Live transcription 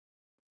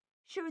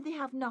Sure they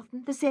have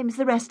nothing, the same as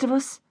the rest of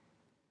us?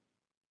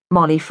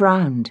 Molly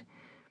frowned.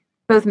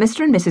 Both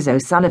Mr. and Mrs.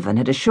 O'Sullivan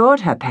had assured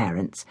her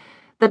parents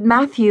that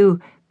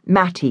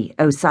Matty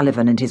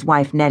O'Sullivan and his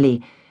wife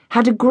Nellie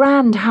had a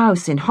grand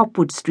house in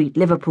Hopwood Street,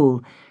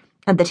 Liverpool,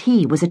 and that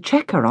he was a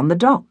checker on the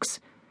docks,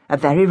 a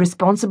very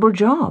responsible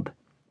job.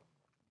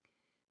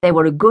 They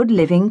were a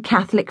good-living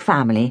Catholic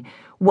family,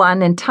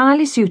 one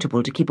entirely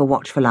suitable to keep a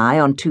watchful eye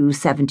on two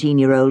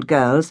 17-year-old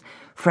girls,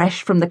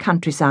 fresh from the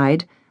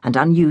countryside and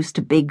unused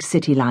to big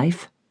city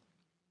life.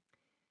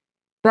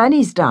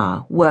 Bernice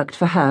Darr worked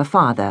for her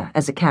father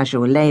as a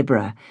casual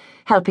labourer,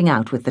 helping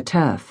out with the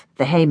turf,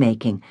 the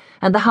haymaking,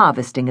 and the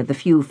harvesting of the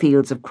few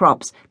fields of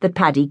crops that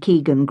Paddy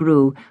Keegan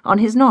grew on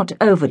his not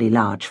overly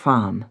large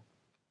farm.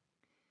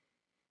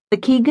 The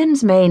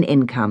Keegans' main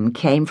income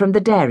came from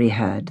the dairy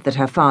herd that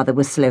her father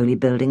was slowly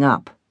building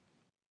up.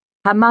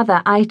 Her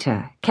mother,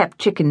 Ita, kept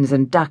chickens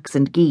and ducks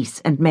and geese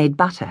and made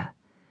butter.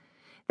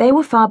 They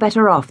were far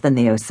better off than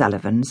the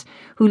O'Sullivans,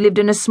 who lived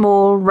in a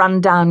small,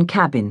 run-down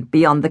cabin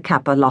beyond the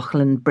Kappa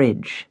Loughlin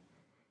Bridge.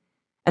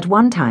 At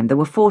one time there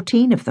were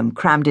 14 of them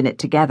crammed in it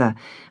together,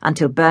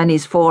 until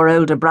Bernie's 4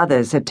 older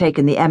brothers had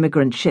taken the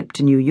emigrant ship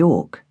to New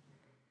York.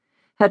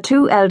 Her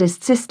 2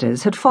 eldest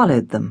sisters had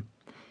followed them.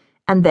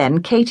 And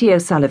then Katie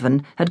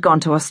O'Sullivan had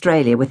gone to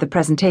Australia with the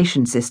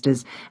Presentation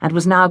Sisters and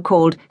was now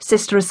called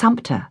Sister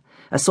Assumpta,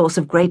 a source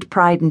of great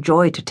pride and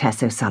joy to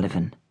Tess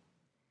O'Sullivan.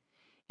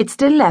 It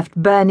still left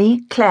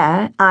Bernie,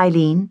 Claire,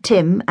 Eileen,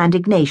 Tim, and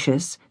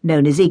Ignatius,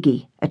 known as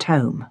Iggy, at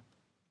home.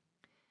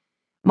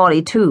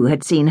 Molly, too,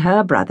 had seen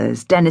her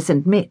brothers, Dennis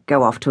and Mick,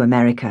 go off to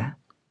America.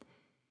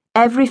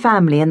 Every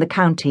family in the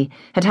county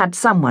had had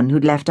someone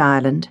who'd left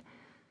Ireland.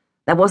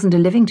 There wasn't a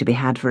living to be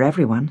had for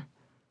everyone.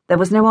 There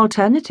was no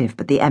alternative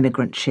but the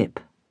emigrant ship.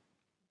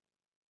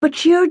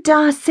 But your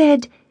da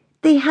said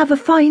they have a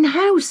fine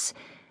house,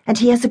 and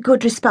he has a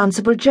good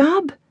responsible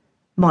job,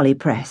 Molly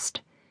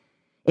pressed.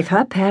 If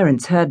her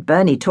parents heard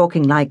Bernie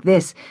talking like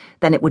this,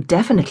 then it would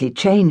definitely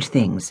change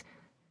things.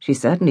 She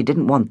certainly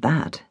didn't want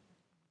that.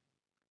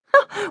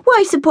 Why,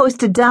 I suppose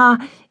to Da,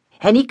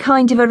 any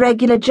kind of a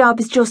regular job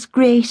is just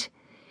great.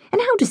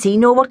 And how does he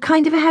know what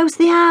kind of a house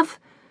they have?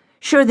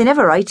 Sure, they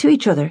never write to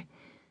each other.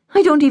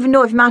 I don't even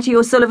know if Matty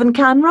O'Sullivan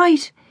can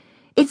write.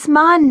 It's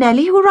Ma and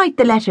Nellie who write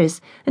the letters,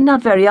 and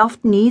not very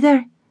often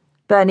either,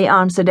 Bernie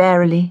answered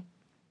airily.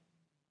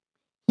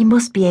 He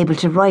must be able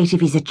to write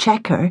if he's a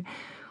checker.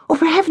 Oh,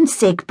 for heaven's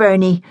sake,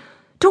 Bernie,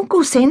 don't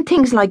go saying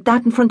things like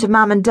that in front of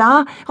Mam and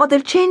Da, or they'll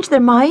change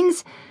their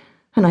minds.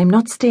 And I'm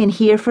not staying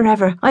here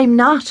forever. I'm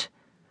not.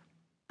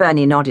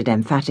 Bernie nodded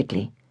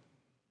emphatically.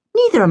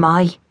 Neither am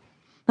I.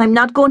 I'm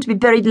not going to be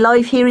buried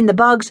alive here in the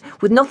bogs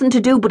with nothing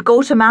to do but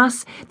go to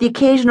Mass, the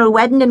occasional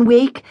wedding and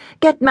wake,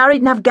 get married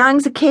and have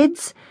gangs of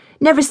kids,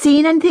 never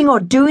seeing anything or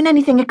doing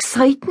anything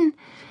exciting,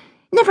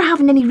 never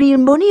having any real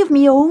money of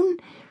me own.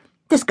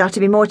 There's got to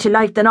be more to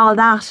life than all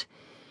that.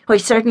 I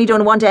certainly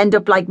don't want to end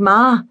up like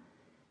Ma.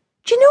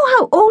 Do you know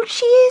how old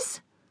she is?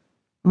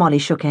 Molly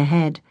shook her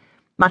head.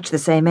 Much the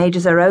same age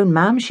as her own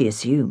mam, she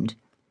assumed.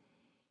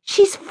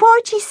 She's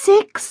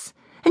 46,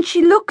 and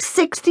she looks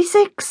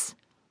 66.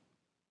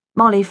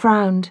 Molly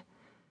frowned.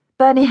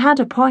 Bernie had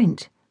a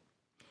point.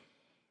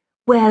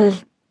 Well,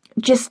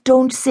 just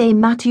don't say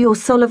Matty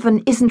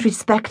O'Sullivan isn't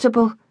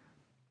respectable.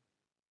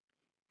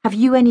 Have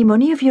you any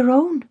money of your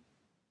own?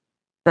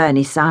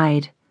 Bernie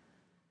sighed.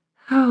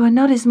 Oh,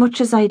 not as much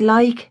as I'd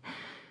like.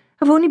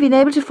 I've only been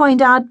able to find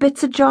odd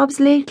bits of jobs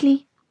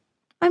lately.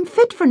 I'm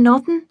fit for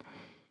nothing.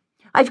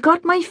 I've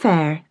got my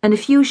fare and a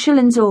few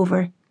shillings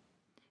over,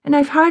 and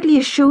I've hardly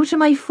a shoe to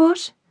my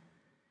foot.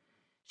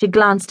 She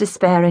glanced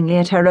despairingly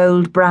at her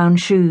old brown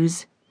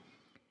shoes.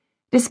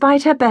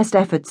 Despite her best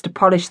efforts to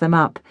polish them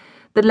up,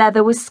 the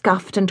leather was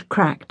scuffed and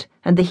cracked,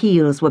 and the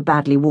heels were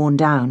badly worn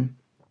down.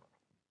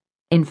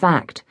 In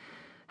fact,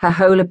 her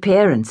whole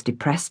appearance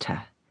depressed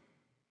her.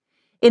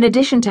 In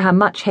addition to her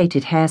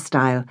much-hated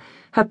hairstyle,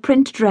 her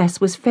print dress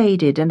was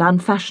faded and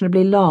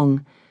unfashionably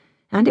long,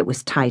 and it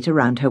was tight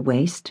around her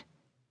waist.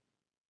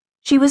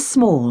 She was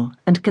small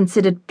and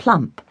considered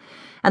plump,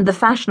 and the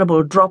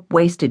fashionable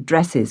drop-waisted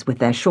dresses with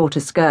their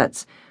shorter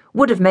skirts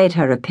would have made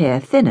her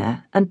appear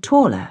thinner and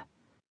taller.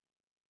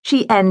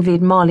 She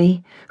envied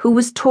Molly, who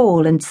was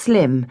tall and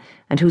slim,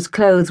 and whose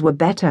clothes were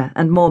better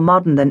and more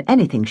modern than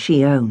anything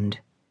she owned.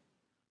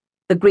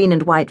 The green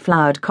and white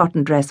flowered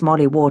cotton dress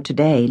Molly wore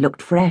today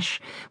looked fresh,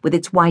 with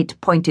its white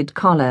pointed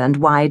collar and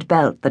wide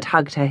belt that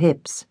hugged her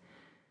hips.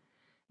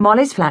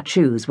 Molly's flat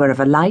shoes were of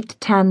a light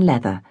tan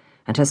leather,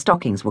 and her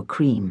stockings were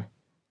cream.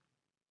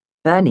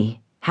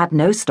 Bernie had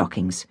no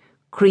stockings,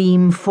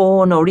 cream,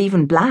 fawn, or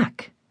even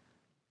black.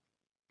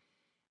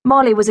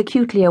 Molly was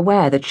acutely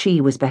aware that she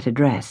was better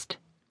dressed.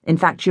 In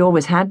fact, she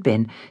always had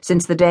been,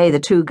 since the day the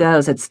 2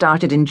 girls had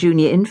started in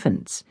junior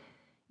infants.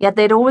 Yet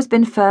they'd always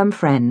been firm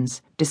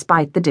friends,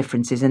 despite the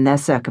differences in their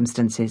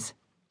circumstances.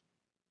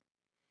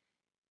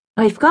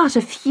 I've got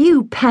a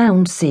few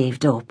pounds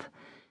saved up.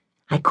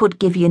 I could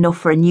give you enough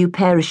for a new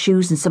pair of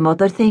shoes and some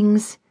other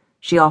things,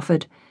 she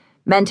offered,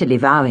 mentally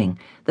vowing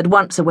that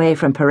once away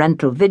from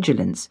parental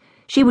vigilance,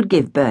 She would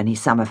give Bernie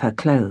some of her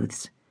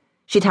clothes.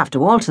 She'd have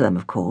to alter them,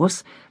 of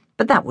course,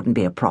 but that wouldn't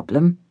be a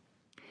problem.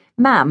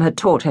 Mam had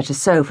taught her to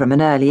sew from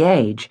an early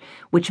age,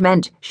 which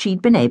meant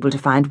she'd been able to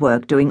find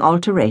work doing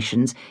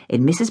alterations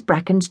in Mrs.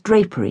 Bracken's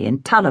drapery in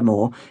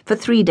Tullamore for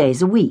 3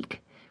 days a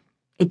week.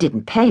 It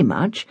didn't pay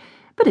much,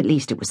 but at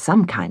least it was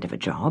some kind of a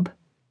job.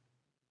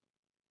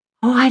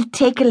 Oh, I'll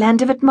take a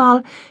land of it,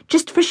 Moll,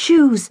 just for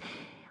shoes.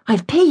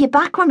 I'll pay you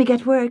back when we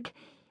get work.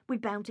 We're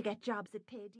bound to get jobs that pay.